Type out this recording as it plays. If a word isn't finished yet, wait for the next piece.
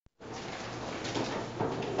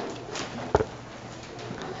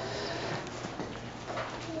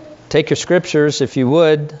Take your scriptures, if you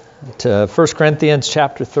would, to 1 Corinthians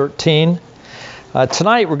chapter 13.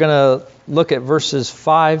 Tonight we're going to look at verses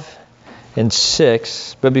 5 and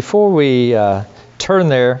 6. But before we turn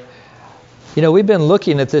there, we've been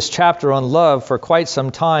looking at this chapter on love for quite some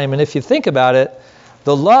time. And if you think about it,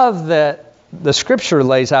 the love that the scripture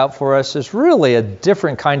lays out for us is really a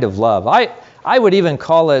different kind of love. I would even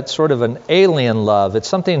call it sort of an alien love. It's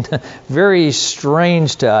something very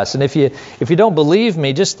strange to us. And if you don't believe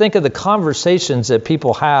me, just think of the conversations that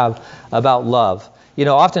people have about love.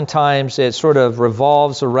 Oftentimes it sort of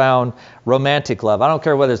revolves around romantic love. I don't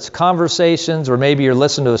care whether it's conversations or maybe you're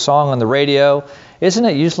listening to a song on the radio. Isn't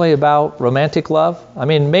it usually about romantic love? I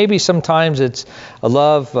mean, maybe sometimes it's a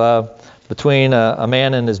love between a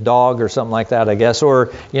man and his dog or something like that, I guess.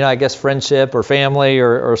 Or, I guess friendship or family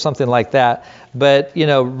or something like that. But,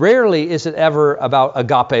 rarely is it ever about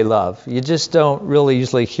agape love. You just don't really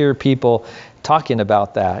usually hear people talking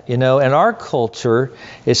about that. In our culture,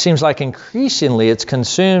 it seems like increasingly it's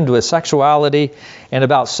consumed with sexuality and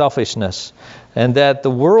about selfishness. And that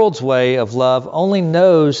the world's way of love only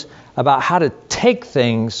knows about how to take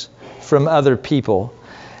things from other people.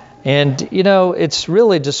 And, it's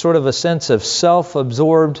really just sort of a sense of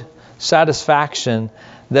self-absorbed satisfaction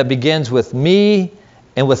that begins with me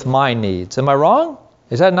and with my needs. Am I wrong?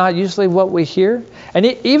 Is that not usually what we hear? And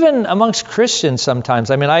even amongst Christians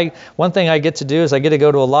sometimes. I mean, one thing I get to do is I get to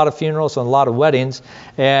go to a lot of funerals and a lot of weddings.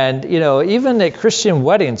 And, even at Christian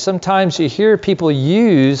weddings, sometimes you hear people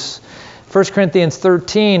use 1 Corinthians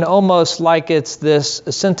 13 almost like it's this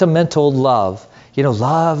sentimental love.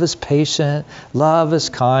 Love is patient, love is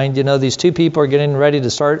kind. These two people are getting ready to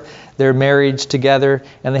start their marriage together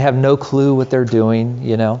and they have no clue what they're doing,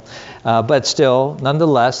 But still,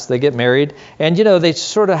 nonetheless, they get married and, they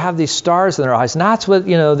sort of have these stars in their eyes. And that's what,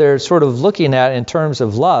 they're sort of looking at in terms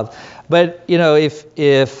of love. But, if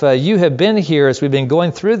you have been here as we've been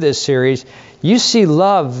going through this series, you see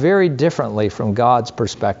love very differently from God's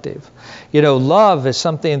perspective. Love is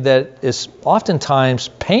something that is oftentimes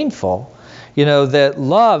painful. That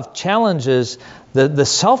love challenges the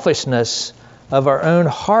selfishness of our own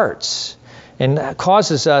hearts and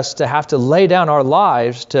causes us to have to lay down our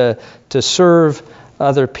lives to serve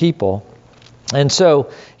other people. And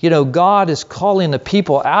so, God is calling the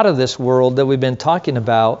people out of this world that we've been talking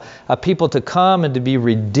about, a people to come and to be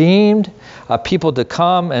redeemed, a people to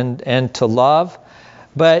come and to love.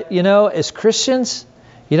 But, as Christians,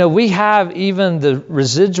 we have even the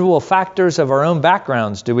residual factors of our own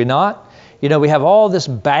backgrounds, do we not? We have all this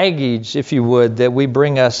baggage, if you would, that we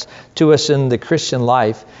bring to us in the Christian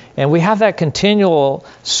life. And we have that continual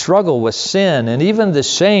struggle with sin and even the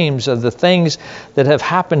shames of the things that have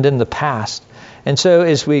happened in the past. And so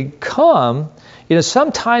as we come,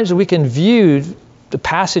 sometimes we can view the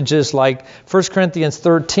passages like 1 Corinthians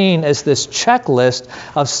 13 as this checklist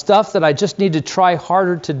of stuff that I just need to try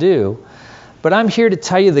harder to do. But I'm here to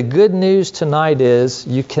tell you the good news tonight is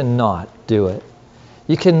you cannot do it.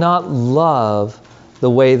 You cannot love the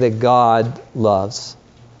way that God loves.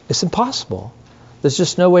 It's impossible. There's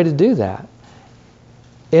just no way to do that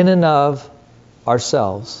in and of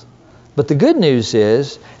ourselves. But the good news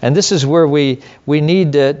is, and this is where we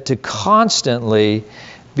need to constantly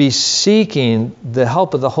be seeking the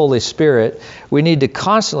help of the Holy Spirit. We need to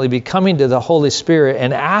constantly be coming to the Holy Spirit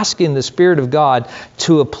and asking the Spirit of God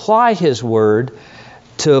to apply His Word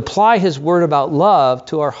about love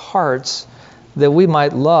to our hearts, that we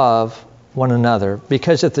might love one another.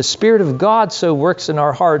 Because if the Spirit of God so works in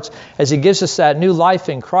our hearts as He gives us that new life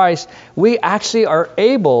in Christ, we actually are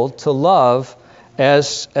able to love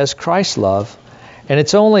as Christ loved. And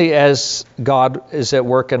it's only as God is at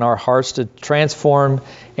work in our hearts to transform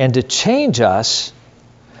and to change us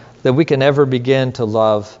that we can ever begin to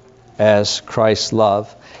love as Christ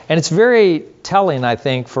loved. And it's very telling, I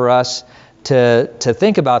think, for us to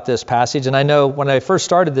think about this passage. And I know when I first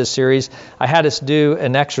started this series, I had us do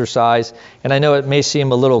an exercise, and I know it may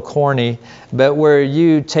seem a little corny, but where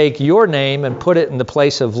you take your name and put it in the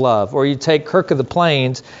place of love, or you take Kirk of the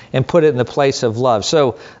Plains and put it in the place of love.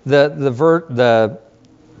 So the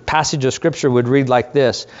passage of Scripture would read like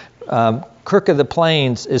this: Kirk of the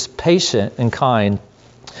Plains is patient and kind.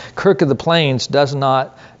 Kirk of the Plains does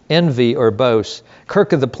not envy or boast.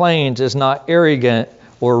 Kirk of the Plains is not arrogant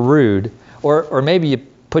or rude. Or maybe you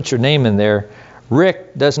put your name in there.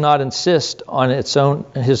 Rick does not insist on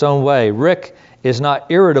his own way. Rick is not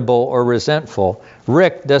irritable or resentful.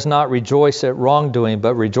 Rick does not rejoice at wrongdoing,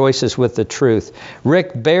 but rejoices with the truth.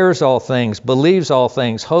 Rick bears all things, believes all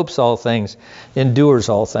things, hopes all things, endures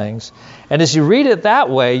all things. And as you read it that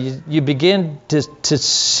way, you begin to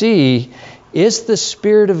see, is the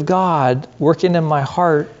Spirit of God working in my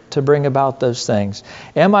heart to bring about those things?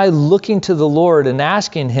 Am I looking to the Lord and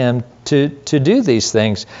asking Him to do these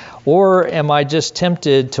things? Or am I just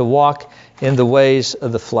tempted to walk in the ways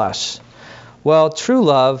of the flesh? Well, true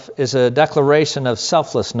love is a declaration of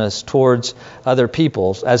selflessness towards other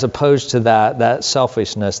people, as opposed to that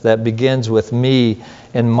selfishness that begins with me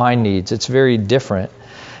and my needs. It's very different.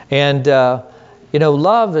 And,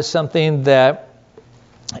 love is something that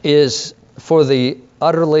is for the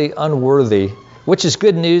utterly unworthy, which is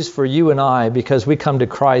good news for you and I, because we come to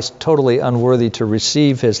Christ totally unworthy to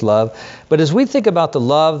receive His love. But as we think about the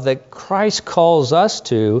love that Christ calls us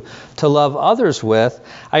to love others with,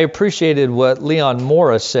 I appreciated what Leon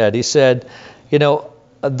Morris said. He said,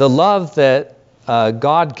 the love that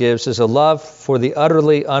God gives is a love for the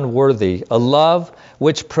utterly unworthy, a love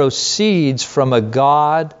which proceeds from a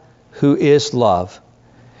God who is love.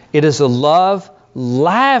 It is a love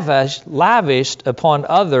lavished upon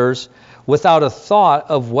others without a thought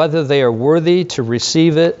of whether they are worthy to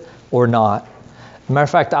receive it or not. Matter of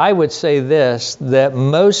fact, I would say this, that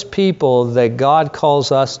most people that God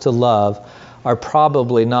calls us to love are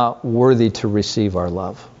probably not worthy to receive our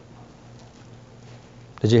love.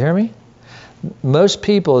 Did you hear me? Most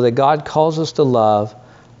people that God calls us to love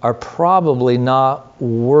are probably not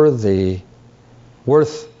worth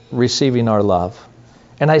receiving our love.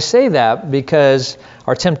 And I say that because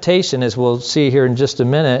our temptation, as we'll see here in just a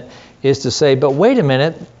minute, is to say, but wait a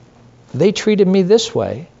minute, they treated me this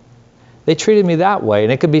way. They treated me that way.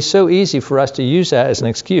 And it could be so easy for us to use that as an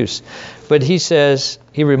excuse. But he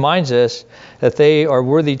reminds us that they are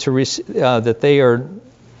worthy to that they are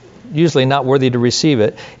usually not worthy to receive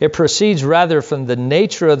it. It proceeds rather from the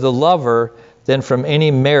nature of the lover than from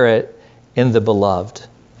any merit in the beloved.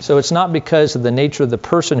 So it's not because of the nature of the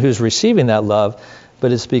person who's receiving that love,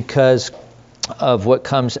 but it's because of what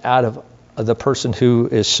comes out of the person who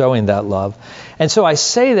is showing that love. And so I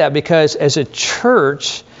say that because as a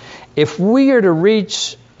church, if we are to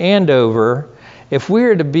reach Andover, if we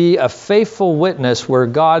are to be a faithful witness where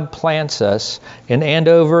God plants us in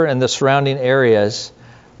Andover and the surrounding areas,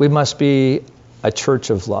 we must be a church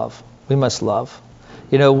of love. We must love.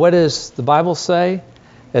 What does the Bible say?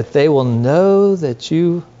 That they will know that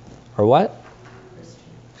you are what?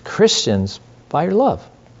 Christians by your love.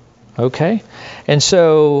 Okay? And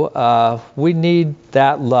so we need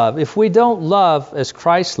that love. If we don't love as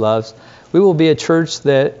Christ loves, we will be a church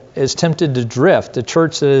that is tempted to drift, a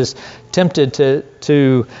church that is tempted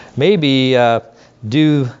to maybe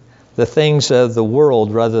do the things of the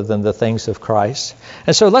world rather than the things of Christ.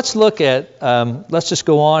 And so let's look at, let's just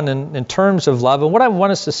go on in terms of love. And what I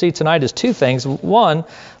want us to see tonight is two things. One,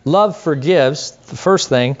 love forgives, the first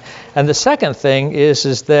thing. And the second thing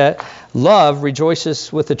is that love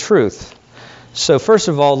rejoices with the truth. So first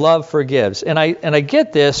of all, love forgives. And I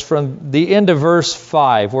get this from the end of verse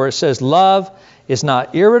 5, where it says, love is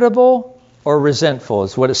not irritable or resentful,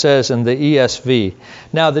 is what it says in the ESV.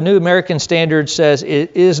 Now, the New American Standard says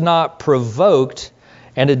it is not provoked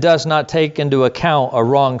and it does not take into account a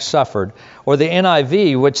wrong suffered. Or the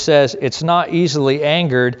NIV, which says it's not easily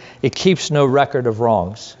angered, it keeps no record of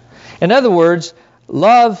wrongs. In other words,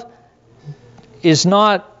 love is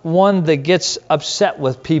not one that gets upset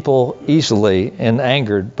with people easily and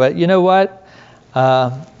angered. But you know what?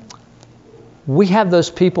 We have those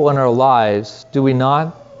people in our lives, do we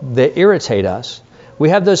not, that irritate us. We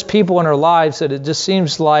have those people in our lives that it just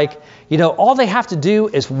seems like, all they have to do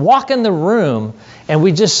is walk in the room and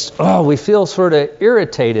we feel sort of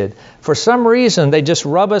irritated. For some reason, they just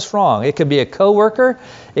rub us wrong. It could be a coworker.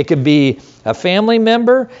 It could be a family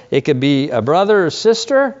member. It could be a brother or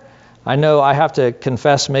sister. I know I have to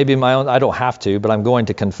confess maybe my own, I don't have to, but I'm going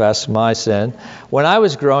to confess my sin. When I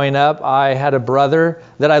was growing up, I had a brother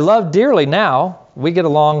that I love dearly now. We get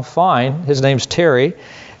along fine. His name's Terry.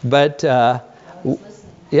 But, yeah,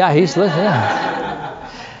 he's listening. Yeah.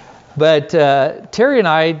 But Terry and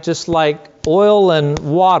I, just like oil and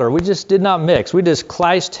water, we just did not mix. We just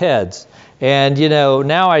clashed heads. And,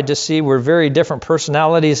 now I just see we're very different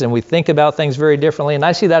personalities and we think about things very differently. And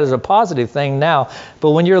I see that as a positive thing now. But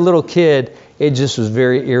when you're a little kid, it just was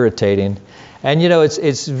very irritating. And,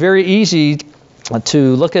 it's very easy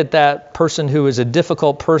to look at that person who is a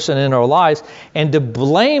difficult person in our lives and to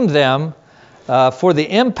blame them for the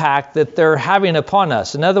impact that they're having upon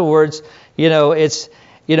us. In other words, it's,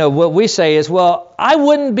 what we say is, well, I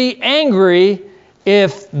wouldn't be angry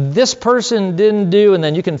if this person didn't do, and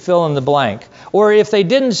then you can fill in the blank. Or if they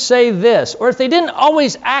didn't say this, or if they didn't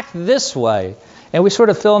always act this way. And we sort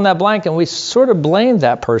of fill in that blank and we sort of blame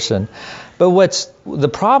that person. But what's the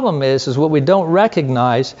problem is what we don't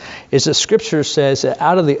recognize is that Scripture says that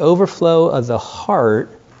out of the overflow of the heart,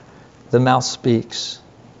 the mouth speaks.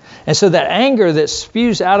 And so that anger that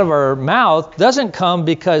spews out of our mouth doesn't come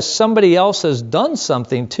because somebody else has done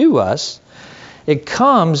something to us. It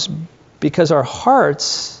comes because our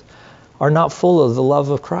hearts are not full of the love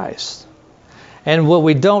of Christ. And what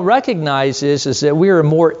we don't recognize is that we are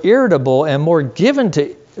more irritable and more given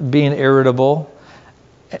to being irritable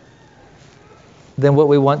than what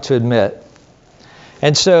we want to admit.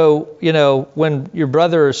 And so, when your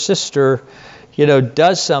brother or sister,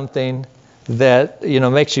 does something that,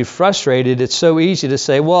 makes you frustrated, it's so easy to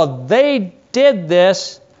say, well, they did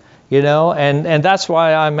this, and that's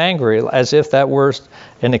why I'm angry, as if that were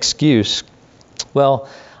an excuse. Well,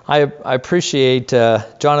 I appreciate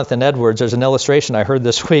Jonathan Edwards. There's an illustration I heard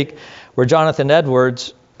this week where Jonathan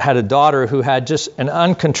Edwards had a daughter who had just an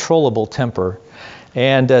uncontrollable temper.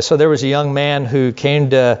 And so there was a young man who came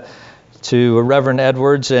to Reverend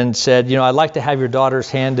Edwards and said, I'd like to have your daughter's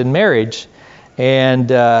hand in marriage.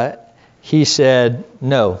 And he said,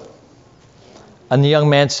 no. And the young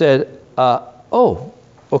man said, oh,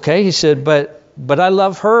 okay. He said, but I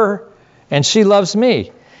love her and she loves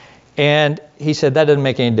me. And he said, that doesn't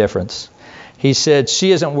make any difference. He said,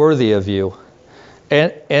 she isn't worthy of you.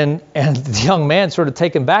 And the young man sort of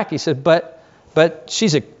taken back. He said, but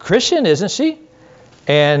she's a Christian, isn't she?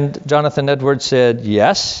 And Jonathan Edwards said,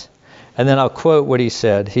 yes. And then I'll quote what he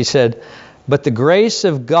said. He said, but the grace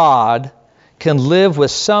of God can live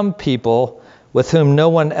with some people with whom no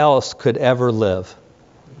one else could ever live.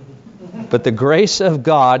 But the grace of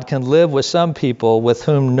God can live with some people with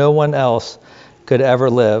whom no one else could ever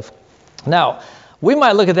live. Now, we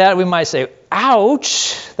might look at that and we might say,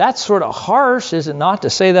 ouch, that's sort of harsh, is it not,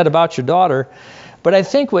 to say that about your daughter? But I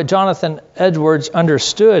think what Jonathan Edwards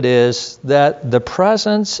understood is that the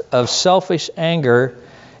presence of selfish anger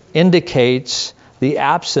indicates the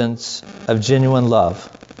absence of genuine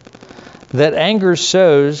love. That anger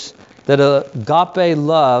shows that agape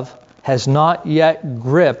love has not yet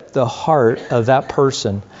gripped the heart of that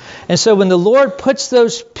person. And so when the Lord puts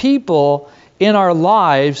those people in our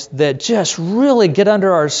lives that just really get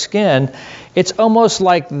under our skin, it's almost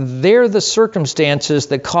like they're the circumstances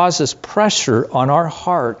that causes pressure on our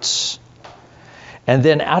hearts. And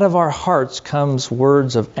then out of our hearts comes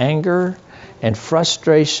words of anger and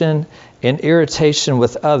frustration and irritation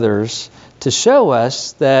with others to show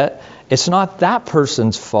us that it's not that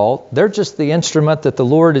person's fault. They're just the instrument that the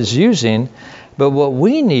Lord is using. But what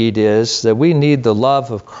we need is that we need the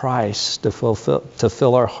love of Christ to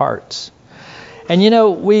fill our hearts. And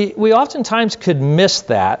we oftentimes could miss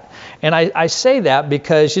that. And I say that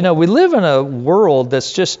because, we live in a world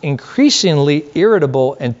that's just increasingly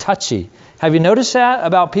irritable and touchy. Have you noticed that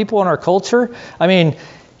about people in our culture? I mean,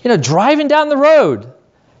 driving down the road,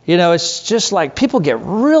 it's just like people get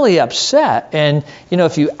really upset. And,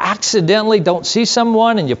 if you accidentally don't see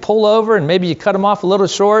someone and you pull over and maybe you cut them off a little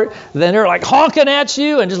short, then they're like honking at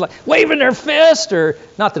you and just like waving their fist, or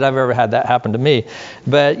not that I've ever had that happen to me,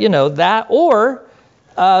 but that, or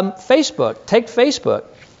Facebook. Take Facebook.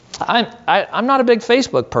 I'm not a big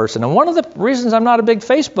Facebook person. And one of the reasons I'm not a big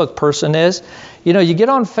Facebook person is, you get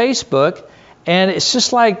on Facebook and it's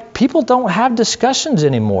just like people don't have discussions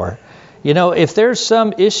anymore. If there's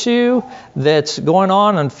some issue that's going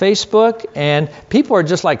on Facebook and people are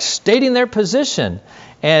just like stating their position,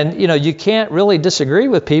 and, you can't really disagree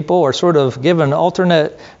with people or sort of give an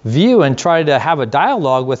alternate view and try to have a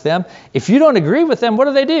dialogue with them. If you don't agree with them, what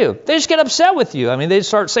do? They just get upset with you. I mean, they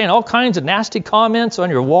start saying all kinds of nasty comments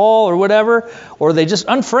on your wall or whatever, or they just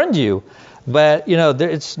unfriend you. But,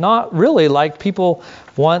 it's not really like people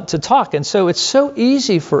want to talk. And so it's so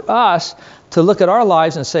easy for us to look at our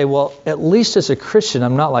lives and say, well, at least as a Christian,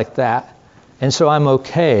 I'm not like that. And so I'm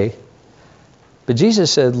okay. But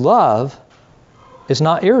Jesus said love is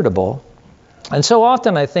not irritable. And so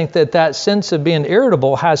often I think that sense of being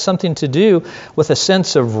irritable has something to do with a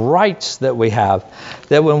sense of rights that we have.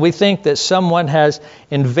 That when we think that someone has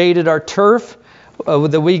invaded our turf,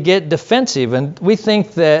 that we get defensive. And we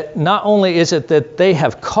think that not only is it that they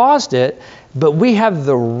have caused it, but we have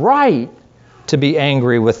the right to be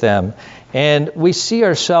angry with them. And we see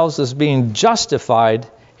ourselves as being justified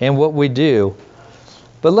in what we do.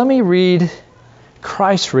 But let me read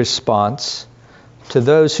Christ's response to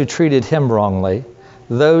those who treated him wrongly,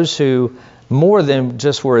 those who more than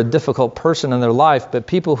just were a difficult person in their life, but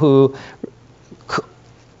people who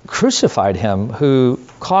crucified him, who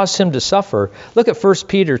caused him to suffer. Look at 1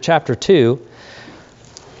 Peter chapter 2.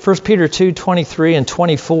 1 Peter 2, 23 and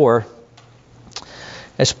 24.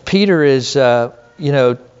 As Peter is,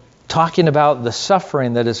 talking about the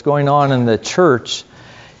suffering that is going on in the church,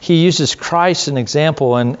 he uses Christ as an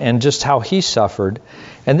example and just how he suffered.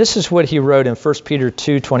 And this is what he wrote in 1 Peter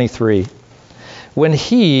 2:23. When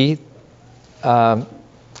he, that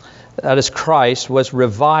is Christ, was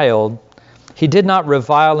reviled, he did not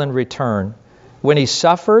revile in return. When he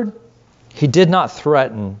suffered, he did not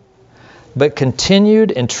threaten, but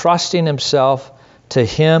continued entrusting himself to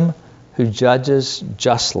him who judges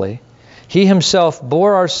justly. He himself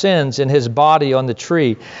bore our sins in his body on the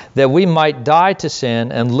tree, that we might die to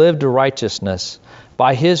sin and live to righteousness.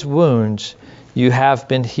 By his wounds you have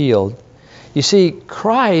been healed. You see,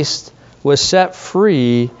 Christ was set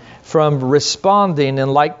free from responding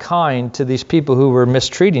in like kind to these people who were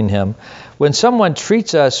mistreating him. When someone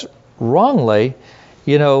treats us wrongly,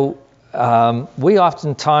 we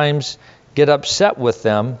oftentimes get upset with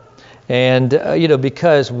them. And,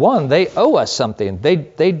 because one, they owe us something.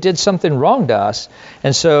 They did something wrong to us.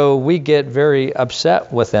 And so we get very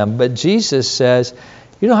upset with them. But Jesus says,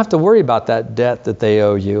 you don't have to worry about that debt that they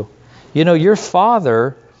owe you. Your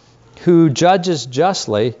Father who judges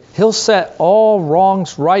justly, he'll set all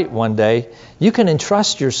wrongs right one day. You can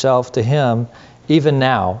entrust yourself to him even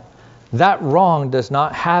now. That wrong does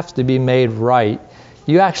not have to be made right.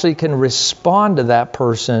 You actually can respond to that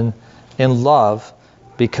person in love,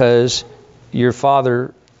 because your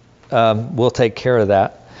Father will take care of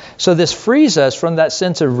that. So this frees us from that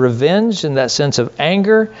sense of revenge and that sense of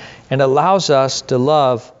anger, and allows us to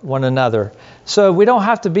love one another. So we don't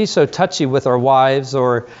have to be so touchy with our wives,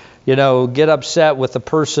 or get upset with the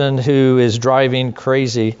person who is driving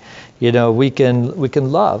crazy. We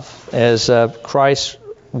can love as Christ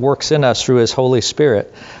works in us through his Holy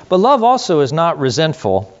Spirit. But love also is not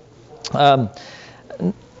resentful.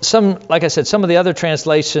 Like I said, some of the other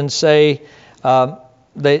translations say,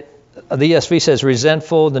 the ESV says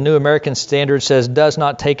resentful. The New American Standard says does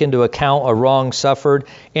not take into account a wrong suffered.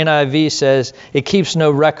 NIV says it keeps no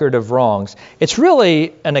record of wrongs. It's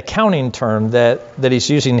really an accounting term that he's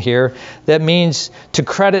using here that means to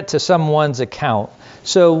credit to someone's account.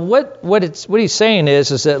 So what he's saying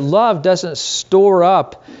is that love doesn't store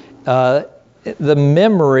up the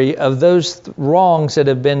memory of those wrongs that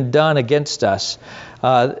have been done against us.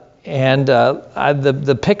 The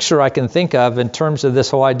picture I can think of in terms of this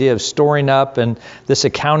whole idea of storing up and this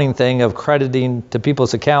accounting thing of crediting to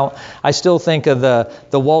people's account, I still think of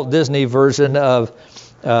the Walt Disney version of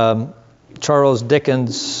Charles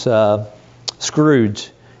Dickens' Scrooge.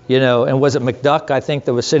 And was it McDuck, I think,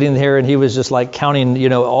 that was sitting there, and he was just like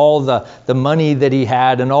counting, all the money that he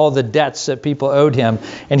had and all the debts that people owed him.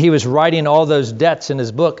 And he was writing all those debts in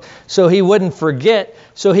his book so he wouldn't forget,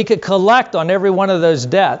 so he could collect on every one of those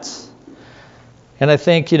debts. And I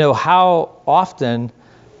think, how often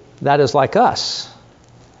that is like us.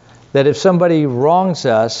 That if somebody wrongs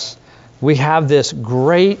us, we have this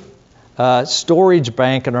great storage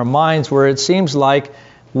bank in our minds where it seems like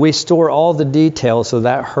we store all the details of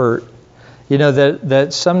that hurt.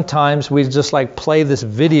 That sometimes we just like play this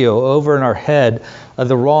video over in our head of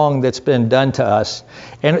the wrong that's been done to us.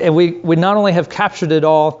 And we not only have captured it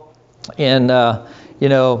all in,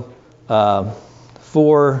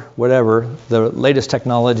 for whatever the latest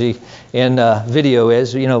technology in video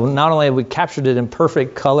is, not only have we captured it in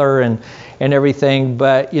perfect color and everything,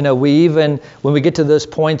 but, we even, when we get to those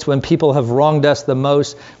points when people have wronged us the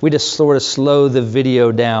most, we just sort of slow the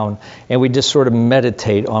video down and we just sort of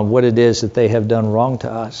meditate on what it is that they have done wrong to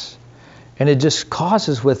us. And it just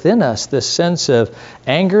causes within us this sense of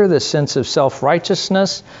anger, this sense of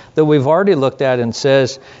self-righteousness that we've already looked at and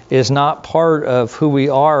says is not part of who we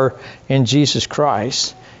are in Jesus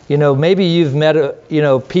Christ. Maybe you've met,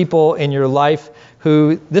 people in your life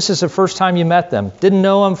who this is the first time you met them. Didn't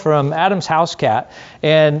know them from Adam's house cat.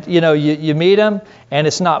 And, you meet them and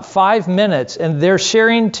it's not 5 minutes and they're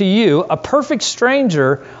sharing to you, a perfect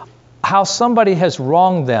stranger, how somebody has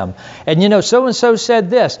wronged them. And so-and-so said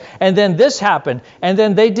this, and then this happened, and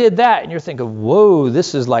then they did that. And you're thinking, whoa,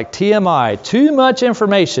 this is like TMI, too much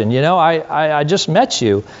information. I just met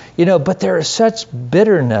you. But there is such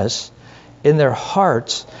bitterness in their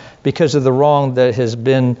hearts because of the wrong that has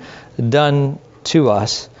been done to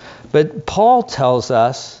us. But Paul tells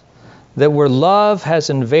us that where love has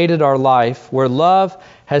invaded our life, where love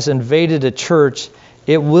has invaded a church,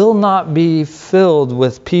 it will not be filled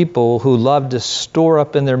with people who love to store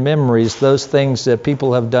up in their memories those things that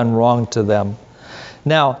people have done wrong to them.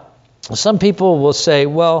 Now, some people will say,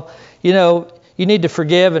 well, you need to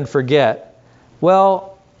forgive and forget. Well,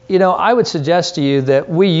 I would suggest to you that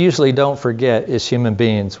we usually don't forget as human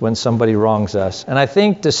beings when somebody wrongs us. And I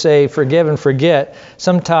think to say forgive and forget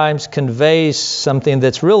sometimes conveys something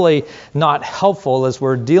that's really not helpful as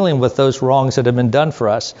we're dealing with those wrongs that have been done for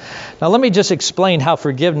us. Now, let me just explain how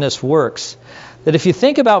forgiveness works. That if you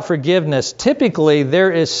think about forgiveness, typically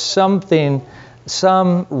there is something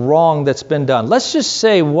some wrong that's been done. Let's just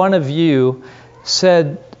say one of you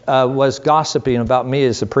was gossiping about me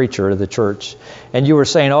as a preacher of the church, and you were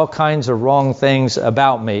saying all kinds of wrong things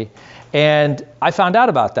about me, and I found out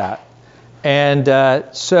about that. And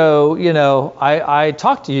so, I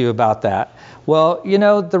talked to you about that. Well,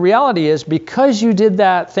 the reality is, because you did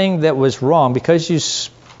that thing that was wrong, because you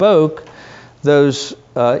spoke those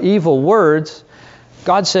evil words,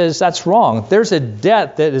 God says that's wrong. There's a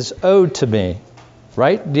debt that is owed to me,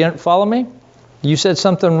 right? Do you follow me? You said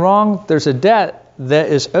something wrong. There's a debt that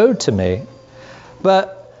is owed to me.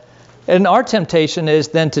 And our temptation is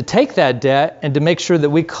then to take that debt and to make sure that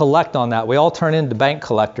we collect on that. We all turn into bank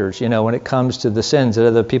collectors, when it comes to the sins that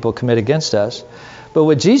other people commit against us. But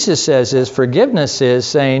what Jesus says is forgiveness is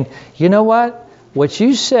saying, you know what? What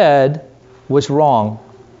you said was wrong.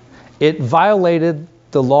 It violated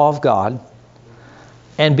the law of God.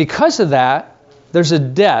 And because of that, there's a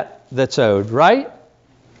debt that's owed, right?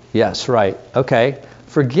 Yes, right. Okay.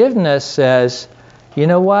 Forgiveness says, you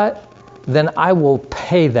know what? Then I will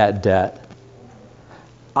pay that debt.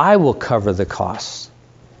 I will cover the costs.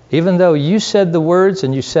 Even though you said the words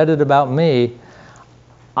and you said it about me,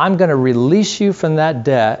 I'm going to release you from that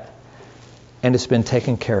debt, and it's been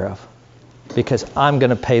taken care of because I'm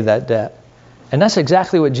going to pay that debt. And that's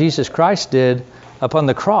exactly what Jesus Christ did upon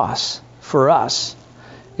the cross for us,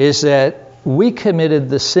 is that we committed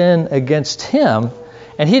the sin against him,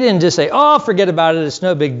 and he didn't just say, oh, forget about it, it's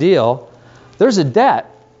no big deal. There's a debt.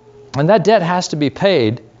 And that debt has to be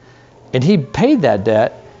paid, and he paid that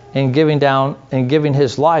debt in giving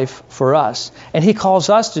his life for us. And he calls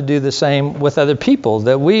us to do the same with other people,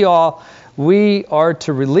 that we are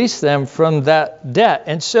to release them from that debt.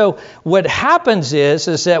 And so what happens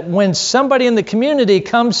is that when somebody in the community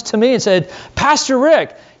comes to me and said, Pastor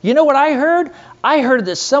Rick, you know what I heard? I heard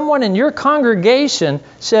that someone in your congregation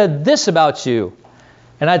said this about you.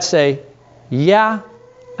 And I'd say, yeah,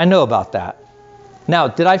 I know about that. Now,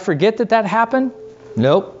 did I forget that happened?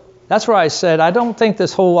 Nope. That's where I said, I don't think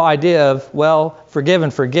this whole idea of, forgive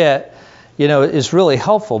and forget, is really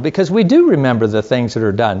helpful, because we do remember the things that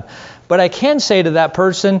are done. But I can say to that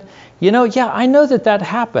person, yeah, I know that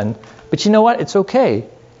happened, but you know what? It's okay.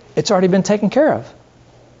 It's already been taken care of.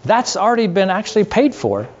 That's already been actually paid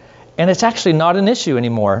for, and it's actually not an issue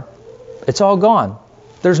anymore. It's all gone.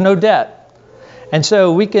 There's no debt. And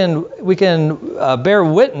so we can bear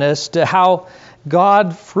witness to how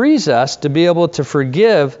God frees us to be able to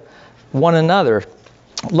forgive one another.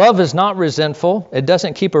 Love is not resentful. It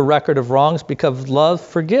doesn't keep a record of wrongs, because love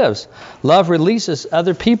forgives. Love releases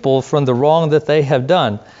other people from the wrong that they have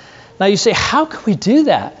done. Now you say, how can we do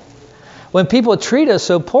that when people treat us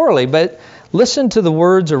so poorly? But listen to the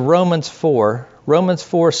words of Romans 4,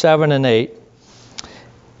 7 and 8.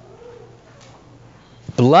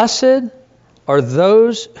 Blessed are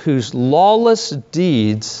those whose lawless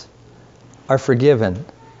deeds are forgiven.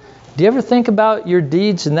 Do you ever think about your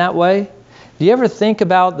deeds in that way? Do you ever think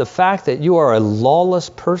about the fact that you are a lawless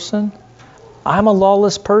person? I'm a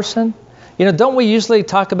lawless person. Don't we usually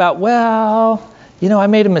talk about, I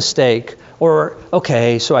made a mistake, or,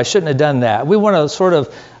 okay, so I shouldn't have done that. We want to sort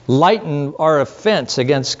of lighten our offense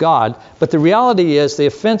against God. But the reality is the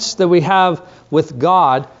offense that we have with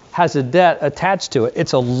God has a debt attached to it.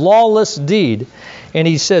 It's a lawless deed. And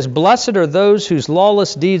he says, blessed are those whose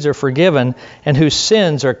lawless deeds are forgiven and whose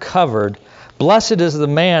sins are covered. Blessed is the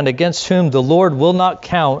man against whom the Lord will not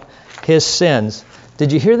count his sins.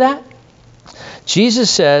 Did you hear that?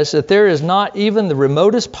 Jesus says that there is not even the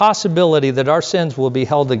remotest possibility that our sins will be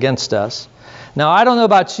held against us. Now, I don't know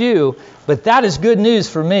about you, but that is good news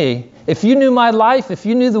for me. If you knew my life, if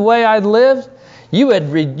you knew the way I lived,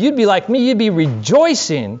 you'd be like me. You'd be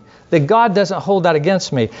rejoicing that God doesn't hold that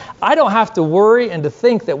against me. I don't have to worry and to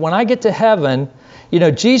think that when I get to heaven,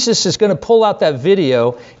 Jesus is going to pull out that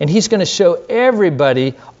video and he's going to show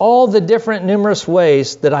everybody all the different numerous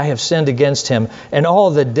ways that I have sinned against him and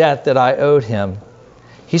all the debt that I owed him.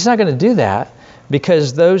 He's not going to do that,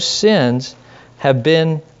 because those sins have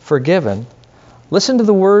been forgiven. Listen to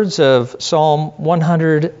the words of Psalm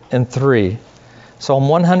 103. Psalm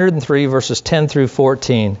 103, verses 10 through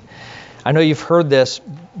 14. I know you've heard this,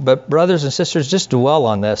 but brothers and sisters, just dwell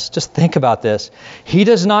on this. Just think about this. He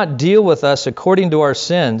does not deal with us according to our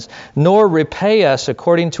sins, nor repay us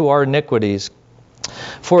according to our iniquities.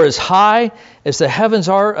 For as high as the heavens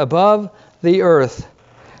are above the earth,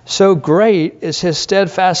 so great is his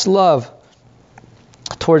steadfast love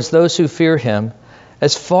towards those who fear him.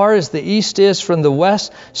 As far as the east is from the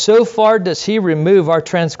west, so far does he remove our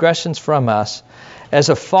transgressions from us. As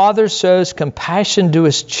a father shows compassion to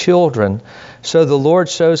his children, so the Lord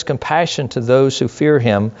shows compassion to those who fear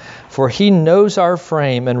him, for he knows our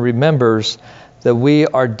frame and remembers that we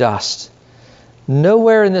are dust.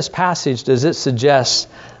 Nowhere in this passage does it suggest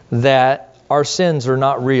that our sins are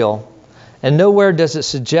not real. And nowhere does it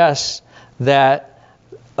suggest that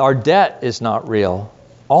our debt is not real.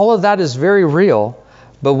 All of that is very real,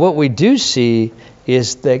 but what we do see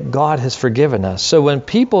is that God has forgiven us. So when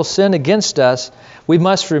people sin against us, we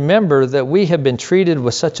must remember that we have been treated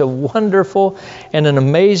with such a wonderful and an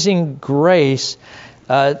amazing grace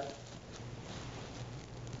that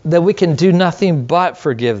we can do nothing but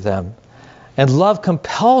forgive them. And love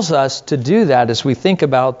compels us to do that as we think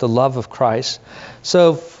about the love of Christ.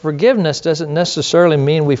 So forgiveness doesn't necessarily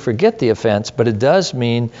mean we forget the offense, but it does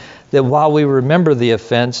mean that while we remember the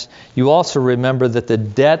offense, you also remember that the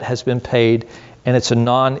debt has been paid and it's a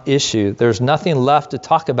non-issue. There's nothing left to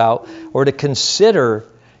talk about or to consider,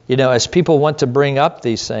 as people want to bring up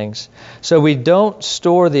these things. So we don't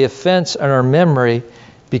store the offense in our memory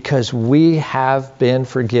because we have been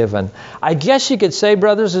forgiven. I guess you could say,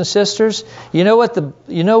 brothers and sisters, you know what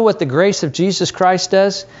the grace of Jesus Christ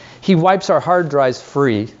does? He wipes our hard drives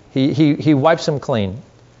free. He wipes them clean.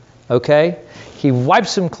 Okay? He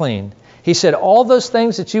wipes them clean. He said, all those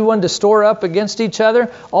things that you wanted to store up against each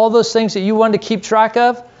other, all those things that you wanted to keep track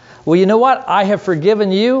of, well, you know what? I have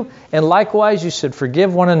forgiven you, and likewise you should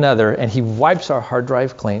forgive one another. And he wipes our hard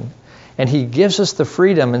drive clean. And he gives us the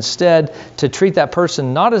freedom instead to treat that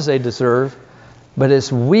person not as they deserve, but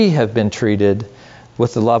as we have been treated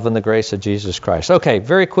with the love and the grace of Jesus Christ. Okay,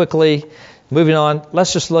 very quickly, moving on,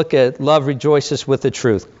 let's just look at love rejoices with the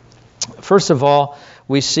truth. First of all,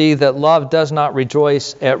 we see that love does not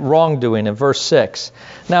rejoice at wrongdoing in verse 6.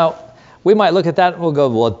 Now, we might look at that and we'll go,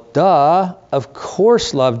 well, duh, of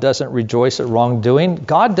course love doesn't rejoice at wrongdoing.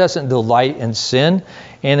 God doesn't delight in sin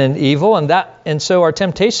and in evil. And so our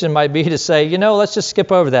temptation might be to say, let's just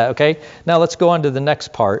skip over that, okay? Now let's go on to the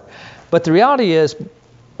next part. But the reality is,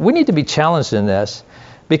 we need to be challenged in this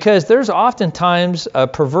because there's oftentimes a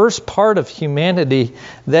perverse part of humanity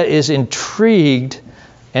that is intrigued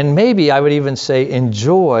and maybe I would even say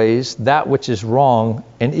enjoys that which is wrong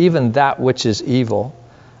and even that which is evil.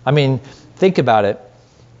 I mean, think about it.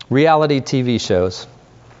 Reality TV shows.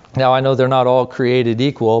 Now, I know they're not all created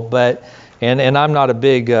equal, but and I'm not a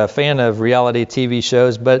big fan of reality TV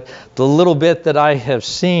shows, but the little bit that I have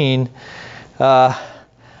seen,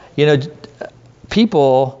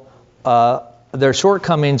 people, their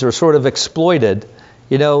shortcomings are sort of exploited.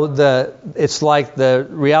 It's like the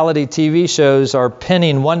reality TV shows are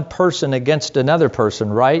pinning one person against another person,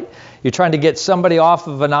 right? You're trying to get somebody off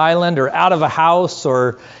of an island or out of a house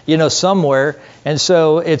or, somewhere. And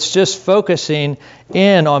so it's just focusing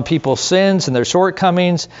in on people's sins and their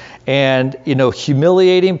shortcomings and,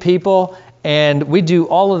 humiliating people. And we do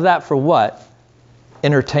all of that for what?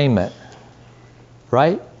 Entertainment,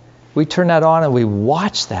 right? We turn that on and we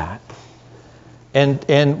watch that.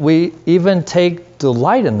 And we even take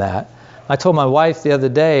delight in that. I told my wife the other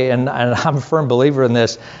day, and I'm a firm believer in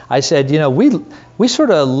this, I said, we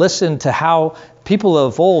sort of listen to how people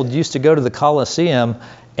of old used to go to the Colosseum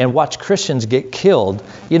and watch Christians get killed.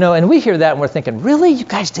 And we hear that and we're thinking, really? You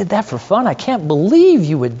guys did that for fun? I can't believe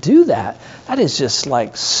you would do that. That is just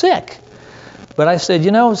like sick. But I said,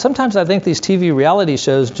 sometimes I think these TV reality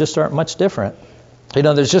shows just aren't much different.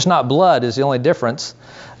 There's just not blood is the only difference.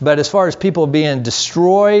 But as far as people being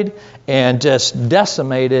destroyed and just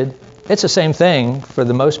decimated, it's the same thing for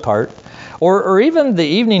the most part. Or even the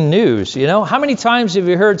evening news, How many times have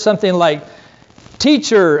you heard something like,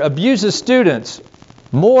 teacher abuses students,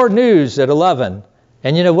 more news at 11?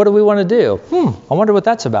 And what do we want to do? I wonder what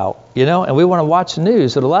that's about, And we want to watch the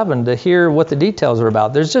news at 11 to hear what the details are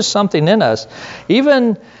about. There's just something in us.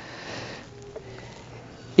 Even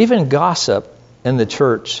gossip in the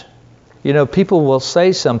church. People will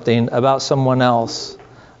say something about someone else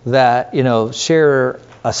that, share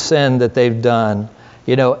a sin that they've done,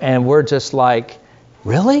 and we're just like,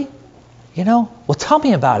 really? Well, tell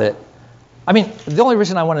me about it. I mean, the only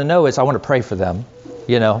reason I want to know is I want to pray for them,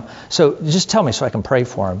 So just tell me so I can pray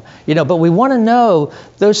for them, But we want to know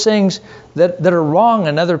those things that are wrong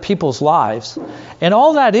in other people's lives. And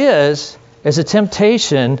all that is a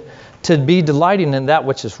temptation to be delighting in that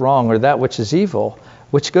which is wrong or that which is evil,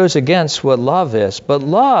 which goes against what love is. But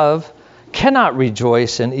love cannot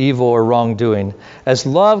rejoice in evil or wrongdoing. As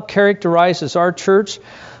love characterizes our church,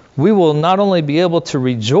 we will not only be able to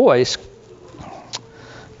rejoice,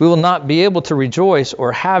 we will not be able to rejoice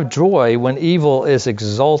or have joy when evil is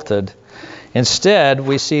exalted. Instead,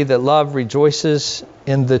 we see that love rejoices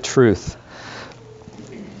in the truth.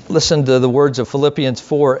 listen to the words of Philippians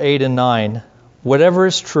 4:8 and 9. Whatever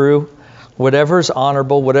is true, whatever is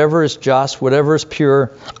honorable, whatever is just, whatever is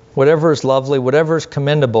pure, whatever is lovely, whatever is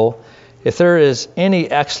commendable, if there is any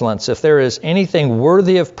excellence, if there is anything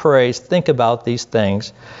worthy of praise, think about these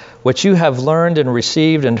things. What you have learned and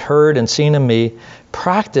received and heard and seen in me,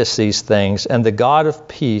 practice these things, and the God of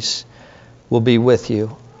peace will be with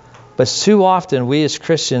you. But too often we as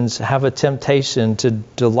Christians have a temptation to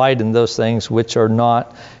delight in those things which are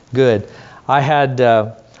not good. I had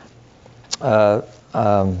a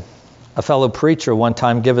fellow preacher one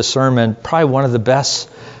time give a sermon, probably one of the best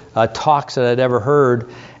talks that I'd ever heard.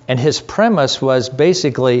 And his premise was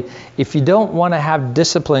basically, if you don't want to have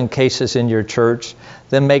discipline cases in your church,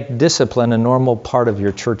 then make discipline a normal part of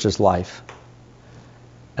your church's life.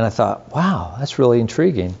 And I thought, wow, that's really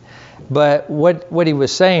intriguing. But what he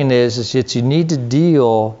was saying is that you need to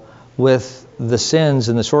deal with the sins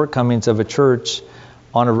and the shortcomings of a church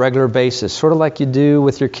on a regular basis, sort of like you do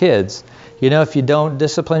with your kids. You know, if you don't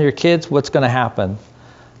discipline your kids, what's going to happen?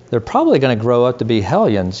 They're probably going to grow up to be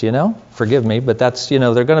hellions, you know? Forgive me, but that's, you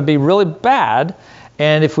know, they're going to be really bad.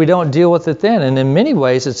 And if we don't deal with it then, and in many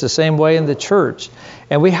ways it's the same way in the church.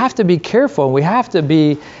 And we have to be careful. We have to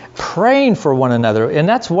be praying for one another. And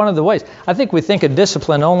that's one of the ways. I think we think of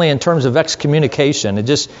discipline only in terms of excommunication and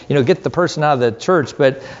just, you know, get the person out of the church.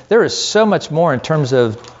 But there is so much more in terms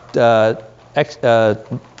of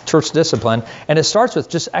church discipline. And it starts with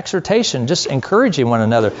just exhortation, just encouraging one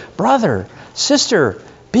another. Brother, sister,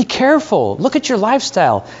 be careful. Look at your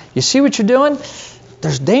lifestyle. You see what you're doing?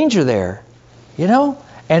 There's danger there, you know?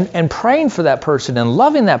 And praying for that person and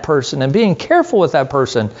loving that person and being careful with that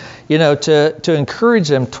person, you know, to encourage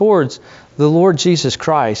them towards the Lord Jesus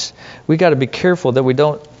Christ. We got to be careful that we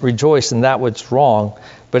don't rejoice in that which wrong,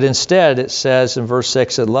 but instead it says in verse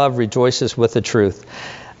 6 that love rejoices with the truth.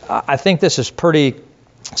 I think this is pretty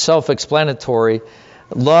self-explanatory.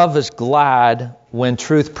 Love is glad when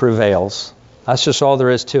truth prevails. That's just all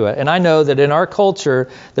there is to it. And I know that in our culture,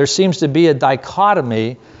 there seems to be a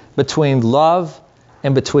dichotomy between love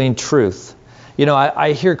and between truth. You know,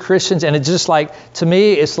 I hear Christians, and it's just like, to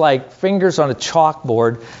me, it's like fingers on a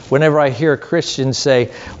chalkboard whenever I hear Christians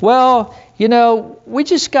say, well, you know, we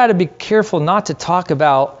just got to be careful not to talk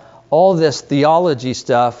about all this theology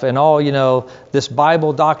stuff and all, you know, this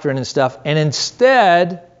Bible doctrine and stuff. And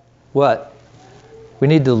instead, what? We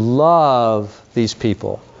need to love these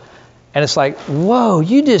people. And it's like, whoa,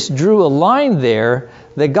 you just drew a line there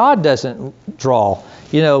that God doesn't draw.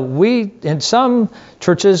 You know, in some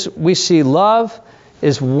churches, we see love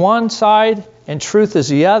is one side and truth is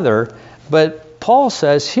the other. But Paul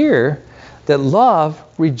says here that love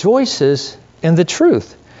rejoices in the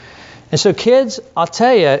truth. And so kids, I'll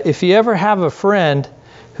tell you, if you ever have a friend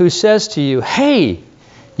who says to you, hey,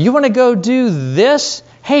 you want to go do this?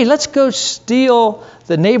 Hey, let's go steal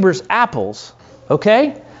the neighbor's apples,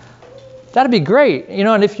 okay? That'd be great. You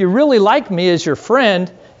know, and if you really like me as your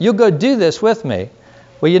friend, you'll go do this with me.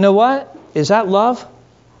 Well, you know what? Is that love?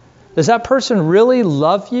 Does that person really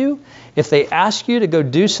love you if they ask you to go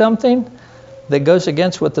do something that goes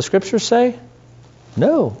against what the scriptures say?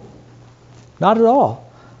 No, not at all.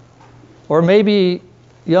 Or maybe,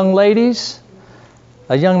 young ladies,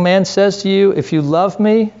 a young man says to you, if you love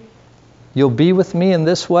me, you'll be with me in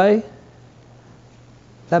this way.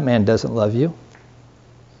 That man doesn't love you.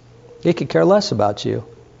 He could care less about you.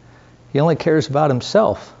 He only cares about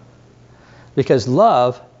himself. Because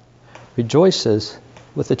love rejoices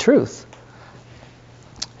with the truth.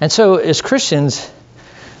 And so as Christians,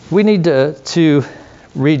 we need to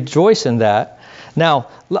rejoice in that. Now,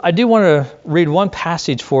 I do want to read one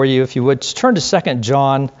passage for you, if you would. Just turn to 2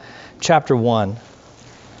 John chapter 1.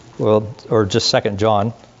 Well, or just 2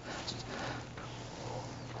 John.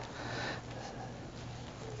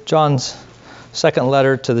 John's second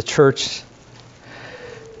letter to the church,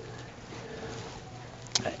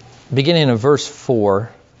 beginning in verse 4.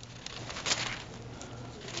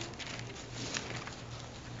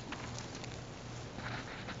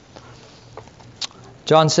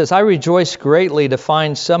 John says, I rejoice greatly to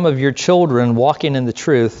find some of your children walking in the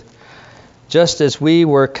truth, just as we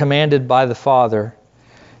were commanded by the Father.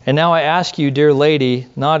 And now I ask you, dear lady,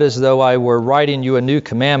 not as though I were writing you a new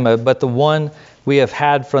commandment, but the one we have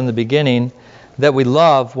had from the beginning, that we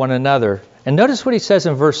love one another. And notice what he says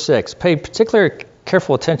in verse 6. Pay particular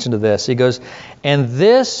careful attention to this. He goes, and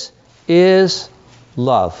this is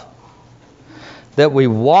love, that we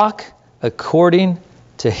walk according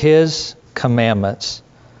to his commandments.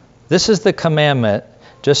 This is the commandment,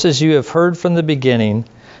 just as you have heard from the beginning,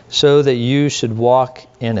 so that you should walk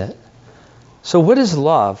in it. So what is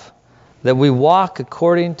love? that we walk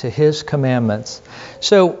according to his commandments.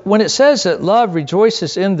 So when it says that love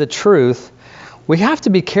rejoices in the truth, we have to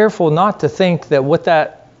be careful not to think that what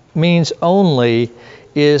that means only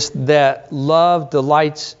is that love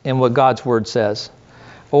delights in what God's word says,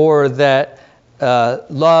 or that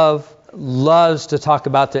love loves to talk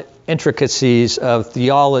about the intricacies of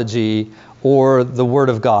theology or the Word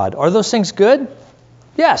of God. Are those things good?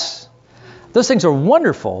 Yes. Those things are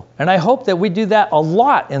wonderful, and I hope that we do that a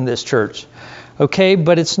lot in this church. Okay,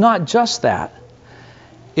 but it's not just that.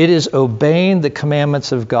 It is obeying the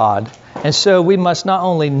commandments of God. And so we must not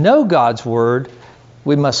only know God's Word,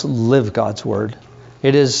 we must live God's Word.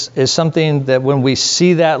 It is something that when we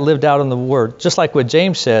see that lived out in the Word, just like what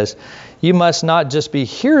James says, you must not just be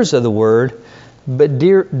hearers of the Word, but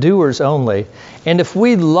doers only. And if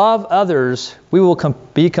we love others, we will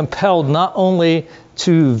be compelled not only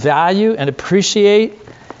to value and appreciate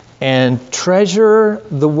and treasure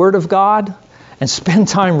the Word of God and spend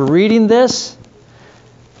time reading this,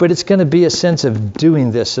 but it's going to be a sense of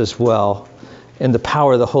doing this as well in the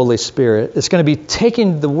power of the Holy Spirit. It's going to be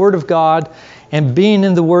taking the Word of God and being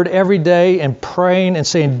in the Word every day and praying and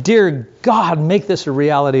saying, "Dear God, make this a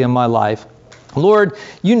reality in my life. Lord,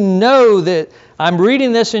 you know that I'm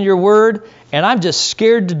reading this in your Word and I'm just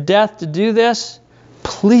scared to death to do this.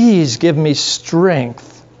 Please give me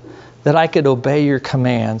strength that I could obey your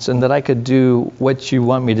commands and that I could do what you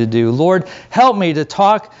want me to do. Lord, help me to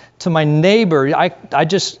talk to my neighbor. I can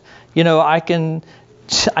just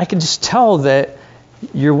tell that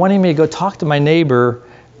you're wanting me to go talk to my neighbor,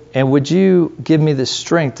 and would you give me the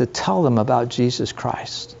strength to tell them about Jesus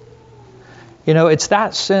Christ?" You know, it's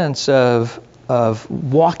that sense of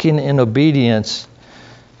walking in obedience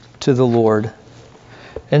to the Lord.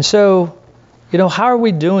 And so, how are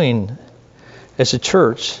we doing as a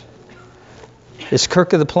church? Is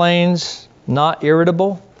Kirk of the Plains not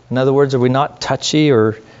irritable? In other words, are we not touchy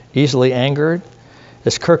or easily angered?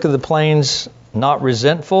 Is Kirk of the Plains not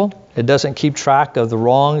resentful? It doesn't keep track of the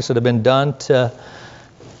wrongs that have been done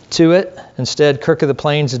to it. Instead, Kirk of the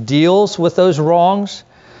Plains deals with those wrongs.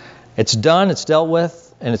 It's done, it's dealt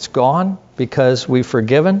with, and it's gone because we've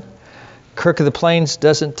forgiven. Kirk of the Plains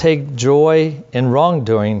doesn't take joy in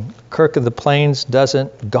wrongdoing. Kirk of the Plains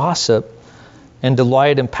doesn't gossip and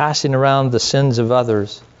delight in passing around the sins of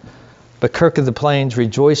others. But Kirk of the Plains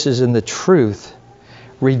rejoices in the truth,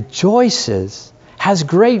 has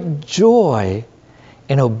great joy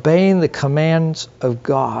in obeying the commands of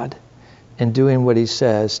God and doing what he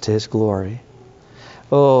says to his glory.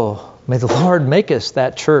 Oh, may the Lord make us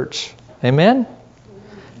that church. Amen?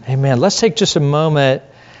 Amen. Let's take just a moment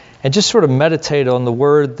and just sort of meditate on the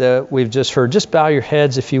word that we've just heard. Just bow your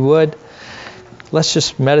heads if you would. Let's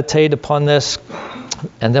just meditate upon this,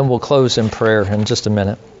 and then we'll close in prayer in just a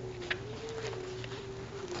minute.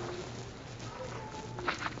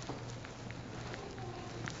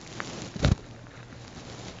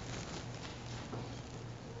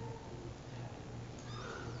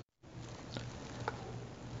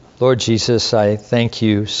 Lord Jesus, I thank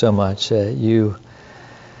you so much that you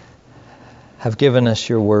have given us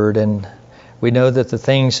your word, and we know that the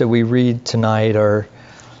things that we read tonight are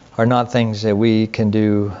not things that we can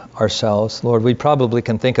do ourselves. Lord, we probably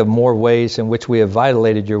can think of more ways in which we have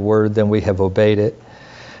violated your word than we have obeyed it.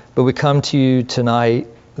 But we come to you tonight,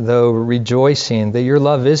 though, rejoicing that your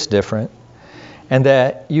love is different and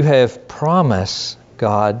that you have promised,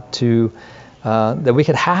 God, to that we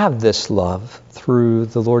could have this love through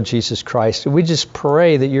the Lord Jesus Christ. We just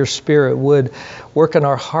pray that your Spirit would work in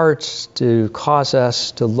our hearts to cause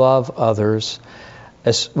us to love others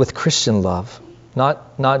with Christian love,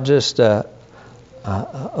 not just a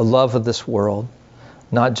love of this world,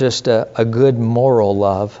 not just a good moral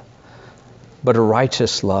love, but a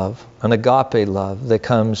righteous love, an agape love that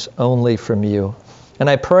comes only from you. And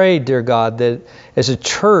I pray, dear God, that as a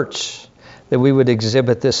church that we would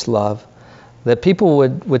exhibit this love, that people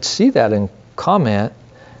would see that and comment,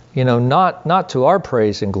 not to our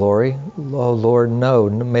praise and glory. Oh, Lord, no,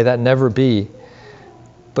 may that never be,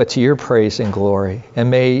 but to your praise and glory.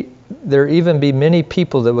 And may there even be many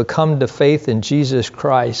people that would come to faith in Jesus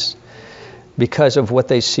Christ because of what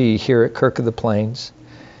they see here at Kirk of the Plains.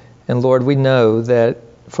 And Lord, we know that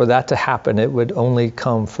for that to happen, it would only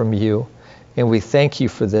come from you. And we thank you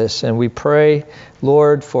for this. And we pray,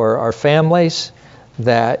 Lord, for our families,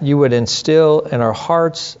 that you would instill in our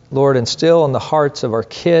hearts, Lord, instill in the hearts of our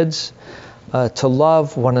kids to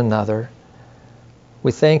love one another.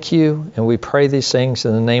 We thank you and we pray these things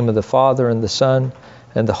in the name of the Father and the Son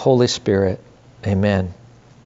and the Holy Spirit. Amen.